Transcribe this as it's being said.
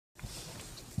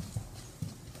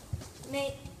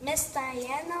Miss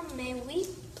Diana, may we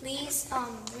please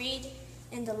read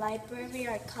in the library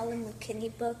our Collin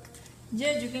McKinney book?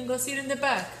 Yeah, you can go sit in the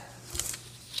back.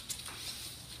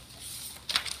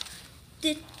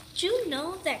 Did you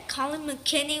know that Collin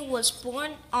McKinney was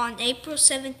born on April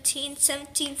 17,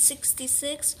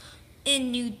 1766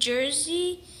 in New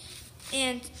Jersey,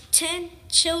 and 10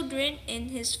 children in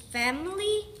his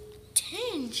family?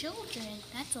 10 children?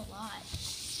 That's a lot.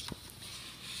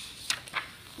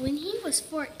 When he was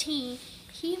 14,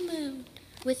 he moved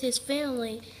with his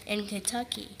family in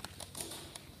Kentucky.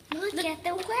 Look at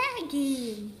the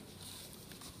wagon.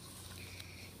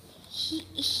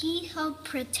 He helped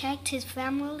protect his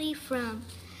family from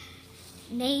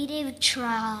native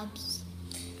tribes.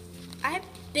 I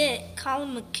bet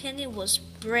Collin McKinney was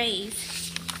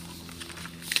brave.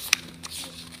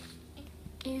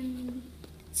 In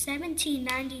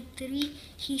 1793,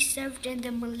 he served in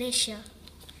the militia.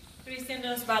 Christian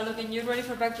and Osvaldo, can you ready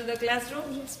for back to the classroom?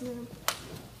 Yes, ma'am.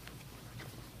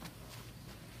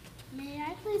 May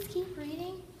I please keep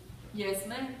reading? Yes,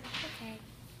 ma'am. Okay.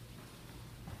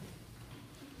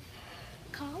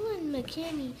 Collin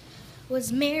McKinney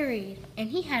was married and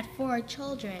he had 4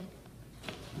 children,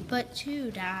 but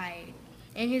 2 died,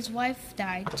 and his wife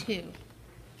died too.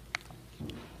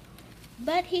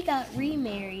 But he got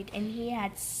remarried and he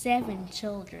had 7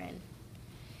 children.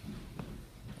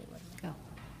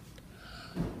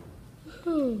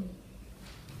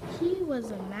 He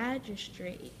was a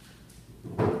magistrate.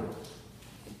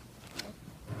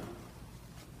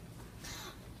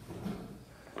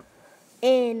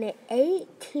 In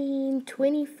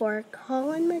 1824,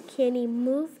 Collin McKinney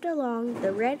moved along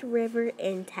the Red River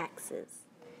in Texas.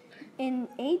 In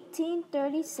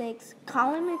 1836,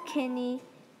 Collin McKinney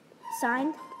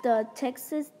signed the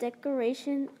Texas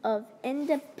Declaration of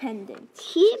Independence.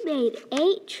 He made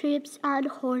 8 trips on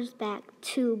horseback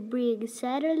to bring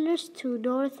settlers to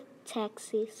North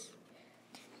Texas.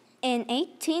 In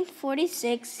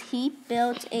 1846, he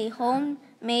built a home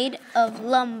made of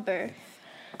lumber.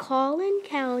 Collin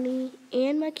County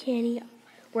and McKinney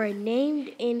were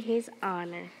named in his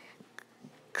honor.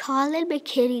 Collin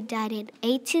McKinney died in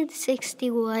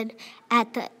 1861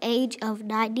 at the age of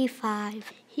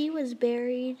 95. He was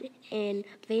buried in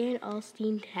Van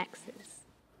Alstyne, Texas.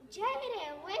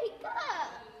 Jaden, wake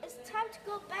up! It's time to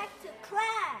go back to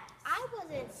class. I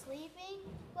wasn't sleeping.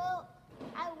 Well,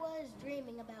 I was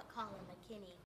dreaming about Collin McKinney.